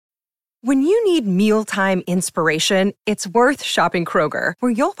When you need mealtime inspiration, it's worth shopping Kroger,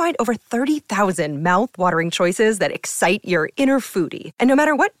 where you'll find over 30,000 mouth-watering choices that excite your inner foodie. And no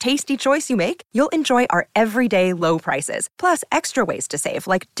matter what tasty choice you make, you'll enjoy our everyday low prices, plus extra ways to save,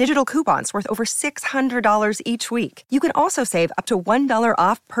 like digital coupons worth over $600 each week. You can also save up to $1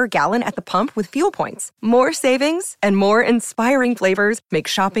 off per gallon at the pump with fuel points. More savings and more inspiring flavors make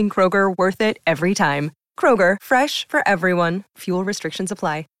shopping Kroger worth it every time. Kroger, fresh for everyone. Fuel restrictions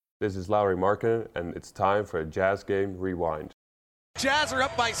apply. This is Lauri Markkanen, and it's time for a Jazz Game Rewind. Jazz are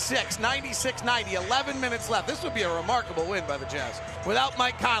up by 6, 96-90, 11 minutes left. This would be a remarkable win by the Jazz. Without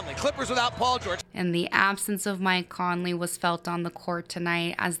Mike Conley, Clippers without Paul George. And the absence of Mike Conley was felt on the court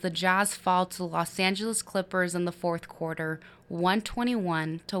tonight as the Jazz fall to the Los Angeles Clippers in the fourth quarter,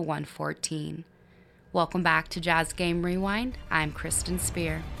 121-114. Welcome back to Jazz Game Rewind. I'm Kristen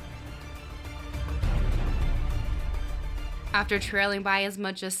Spear. After trailing by as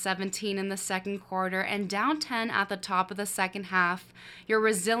much as 17 in the second quarter and down 10 at the top of the second half, your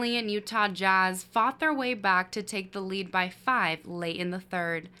resilient Utah Jazz fought their way back to take the lead by 5 late in the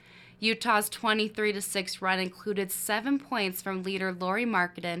third. Utah's 23-6 run included 7 points from leader Lauri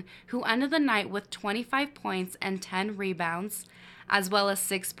Markkanen, who ended the night with 25 points and 10 rebounds, as well as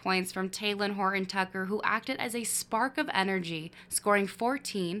 6 points from Talen Horton-Tucker, who acted as a spark of energy, scoring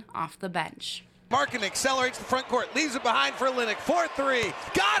 14 off the bench. Markkanen accelerates the front court, leaves it behind for Olynyk. 4-3,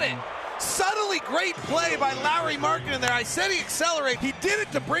 got it! Subtly great play by Lauri Markkanen there. I said he accelerate. He did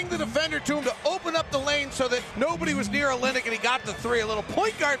it to bring the defender to him to open up the lane so that nobody was near Olynyk, and he got the 3. A little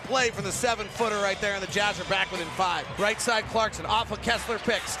point guard play from the 7-footer right there, and the Jazz are back within 5. Right side Clarkson off a Kessler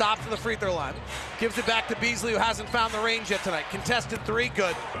pick, stops to the free throw line. Gives it back to Beasley, who hasn't found the range yet tonight. Contested 3,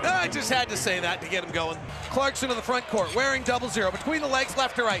 good. I just had to say that to get him going. Clarkson to the front court, wearing 0-0. Between the legs,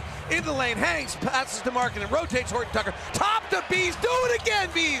 left to right. In the lane, hangs, passes to Markkanen, rotates Horton-Tucker. Top to Bees, do it again,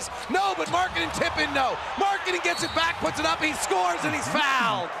 Bees! No, but Markkanen tip in, no. Markkanen gets it back, puts it up, he scores, and he's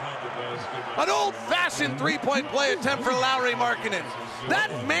fouled. An old-fashioned three-point play attempt for Lauri Markkanen.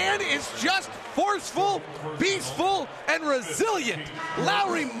 That man is just forceful, beastful, and resilient.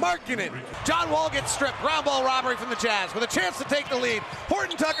 Lauri Markkanen. John Wall gets stripped. Ground ball robbery from the Jazz with a chance to take the lead.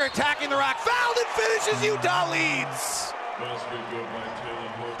 Horton-Tucker attacking the rack. Fouled and finishes. Utah leads.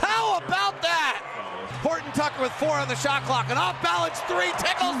 How about that? Horton-Tucker with 4 on the shot clock. An off-balance 3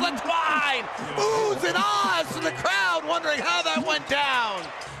 tickles the twine. Oohs and ahs from the crowd wondering how that went down.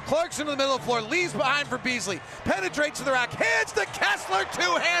 Clarkson in the middle of the floor, leaves behind for Beasley. Penetrates to the rack, hands to Kessler,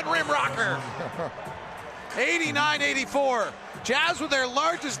 2-hand rim rocker. 89-84. Jazz with their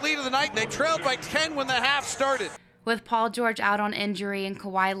largest lead of the night, and they trailed by 10 when the half started. With Paul George out on injury and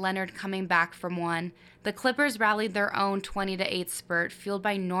Kawhi Leonard coming back from one, the Clippers rallied their own 20-8 spurt, fueled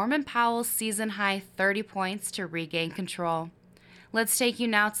by Norman Powell's season-high 30 points to regain control. Let's take you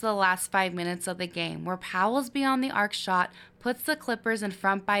now to the last 5 minutes of the game, where Powell's beyond the arc shot puts the Clippers in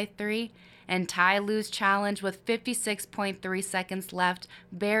front by 3, and Ty Lue's challenge with 56.3 seconds left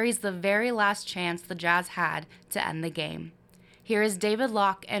buries the very last chance the Jazz had to end the game. Here is David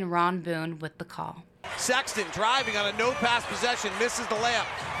Locke and Ron Boone with the call. Sexton driving on a no-pass possession, misses the layup.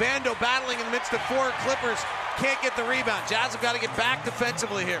 Vando battling in the midst of 4 Clippers, can't get the rebound. Jazz have got to get back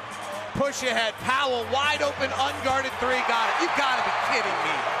defensively here. Push ahead, Powell wide open, unguarded 3, got it. You gotta be kidding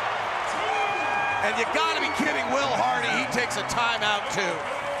me. And you gotta be kidding Will Hardy, he takes a timeout too.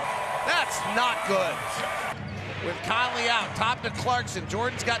 That's not good. With Conley out, top to Clarkson,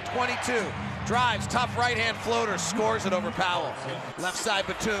 Jordan's got 22. Drives, tough right-hand floater, scores it over Powell. Left side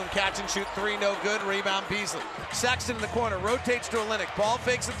Batum, catch and shoot 3, no good, rebound Beasley. Sexton in the corner, rotates to Olynyk, ball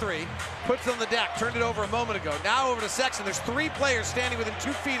fakes a 3, puts it on the deck, turned it over a moment ago. Now over to Sexton, there's 3 players standing within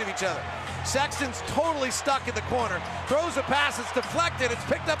 2 feet of each other. Sexton's totally stuck in the corner, throws a pass, it's deflected, it's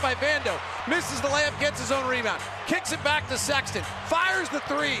picked up by Vando, misses the layup, gets his own rebound, kicks it back to Sexton, fires the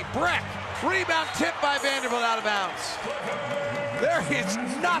 3, brick, rebound tipped by Vanderbilt out of bounds. There is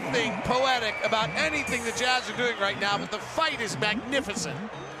nothing poetic about anything the Jazz are doing right now, but the fight is magnificent.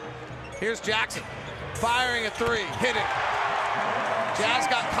 Here's Jackson, firing a 3, hitting. Jazz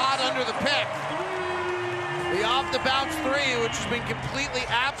got caught under the pick. The off-the-bounce 3, which has been completely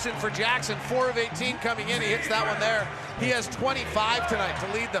absent for Jackson, 4 of 18 coming in. He hits that one there. He has 25 tonight to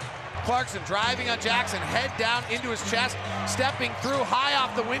lead them. Clarkson driving on Jackson, head down into his chest, stepping through high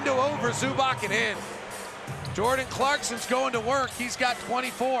off the window over Zubac and in. Jordan Clarkson's going to work. He's got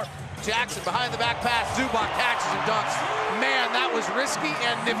 24. Jackson behind the back pass. Zubac catches and dunks. Man, that was risky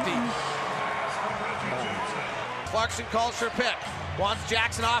and nifty. Clarkson calls for a pick. Wants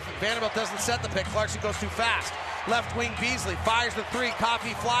Jackson off it. Vanderbilt doesn't set the pick. Clarkson goes too fast. Left wing Beasley fires the 3.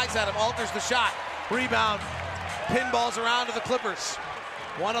 Coffey flies at him, alters the shot. Rebound. Pinballs around to the Clippers.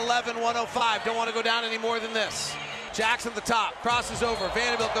 111-105. Don't want to go down any more than this. Jackson at the top, crosses over.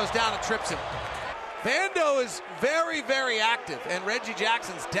 Vanderbilt goes down and trips him. Vando is very, very active, and Reggie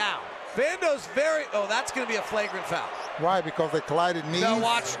Jackson's down. Vando's that's going to be a flagrant foul. Why? Because they collided knees? No,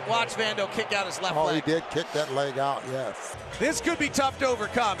 watch Vando kick out his left leg. Oh, he did kick that leg out, yes. This could be tough to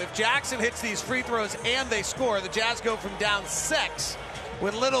overcome. If Jackson hits these free throws and they score, the Jazz go from down 6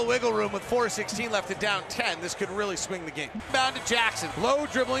 with little wiggle room with 4:16 left to down 10. This could really swing the game. Bound to Jackson. Low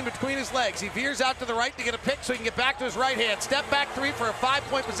dribbling between his legs. He veers out to the right to get a pick so he can get back to his right hand. Step back 3 for a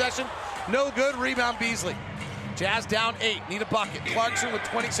 5-point possession. No good. Rebound Beasley. Jazz down 8. Need a bucket. Clarkson with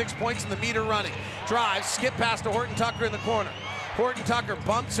 26 points in the meter running. Drives. Skip pass to Horton Tucker in the corner. Horton Tucker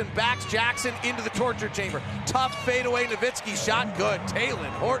bumps and backs Jackson into the torture chamber. Tough fadeaway Nowitzki shot. Good.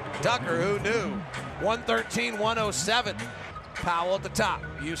 Talon Horton Tucker. Who knew? 113-107. Powell at the top.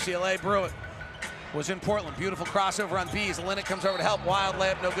 UCLA Bruin was in Portland. Beautiful crossover on Bees. Olynyk comes over to help. Wild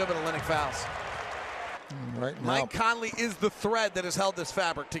layup. No good, but Olynyk fouls. Right now. Mike Conley is the thread that has held this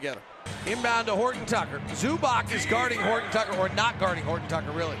fabric together. Inbound to Horton Tucker. Zubac is guarding Horton Tucker, or not guarding Horton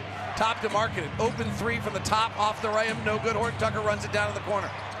Tucker, really. Top to Markkanen. Open 3 from the top, off the rim. No good. Horton Tucker runs it down in the corner.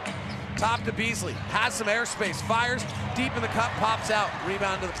 Top to Beasley. Has some airspace. Fires deep in the cup. Pops out.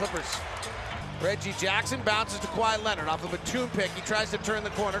 Rebound to the Clippers. Reggie Jackson bounces to Kawhi Leonard off of a Batum pick. He tries to turn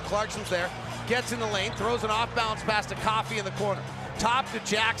the corner. Clarkson's there. Gets in the lane. Throws an off-balance pass to Coffey in the corner. Top to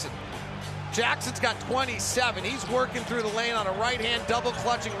Jackson. Jackson's got 27. He's working through the lane on a right-hand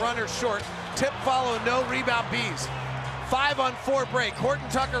double-clutching runner short. Tip follow, no rebound Bees. 5-on-4 break. Horton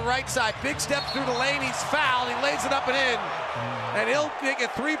Tucker right side. Big step through the lane. He's fouled. He lays it up and in. And he'll make a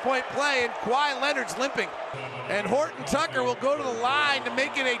 3-point play, and Kawhi Leonard's limping. And Horton Tucker will go to the line to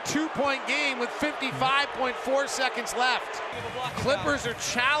make it a 2-point game with 55.4 seconds left. Clippers are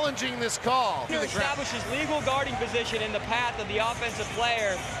challenging this call. He establishes legal guarding position in the path of the offensive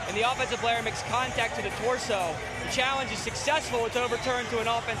player, and the offensive player makes contact to the torso. The challenge is successful. It's overturned to an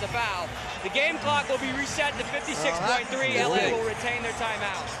offensive foul. The game clock will be reset to 56.3. LA will retain their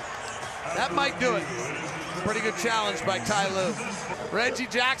timeout. That might do it. Pretty good challenge by Ty Lue. Reggie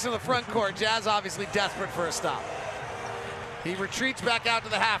Jackson in the front court. Jazz obviously desperate for a stop. He retreats back out to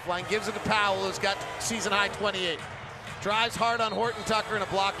the half line, gives it to Powell, who's got season-high 28. Drives hard on Horton Tucker and a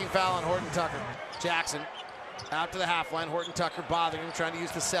blocking foul on Horton Tucker. Jackson out to the half line. Horton Tucker bothering him, trying to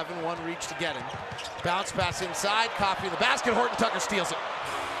use the 7-1 reach to get him. Bounce pass inside. Coffey in the basket. Horton Tucker steals it.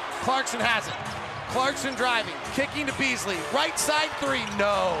 Clarkson has it. Clarkson driving. Kicking to Beasley. Right side 3.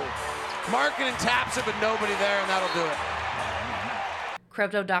 No. Markkanen taps it, but nobody there, and that'll do it.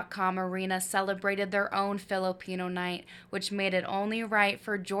 Crypto.com Arena celebrated their own Filipino night, which made it only right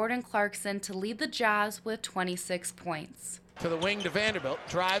for Jordan Clarkson to lead the Jazz with 26 points. To the wing to Vanderbilt.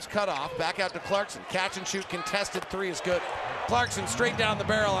 Drives, cut off. Back out to Clarkson. Catch and shoot, contested 3 is good. Clarkson straight down the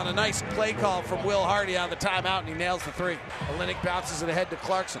barrel on a nice play call from Will Hardy on the timeout, and he nails the 3. Olynyk bounces it ahead to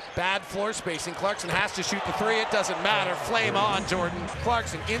Clarkson. Bad floor spacing. Clarkson has to shoot the 3. It doesn't matter. Flame on, Jordan.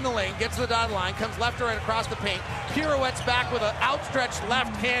 Clarkson in the lane, gets to the dotted line, comes left to right across the paint, pirouettes back with an outstretched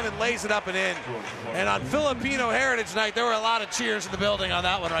left hand and lays it up and in. And on Filipino Heritage Night, there were a lot of cheers in the building on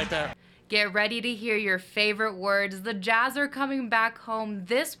that one right there. Get ready to hear your favorite words. The Jazz are coming back home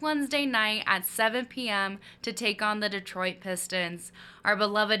this Wednesday night at 7 p.m. to take on the Detroit Pistons. Our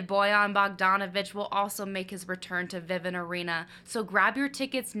beloved Bojan Bogdanovic will also make his return to Vivint Arena, so grab your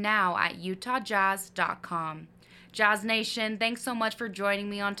tickets now at utahjazz.com. Jazz Nation, thanks so much for joining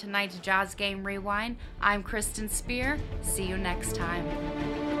me on tonight's Jazz Game Rewind. I'm Kristen Spear. See you next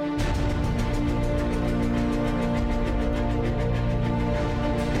time.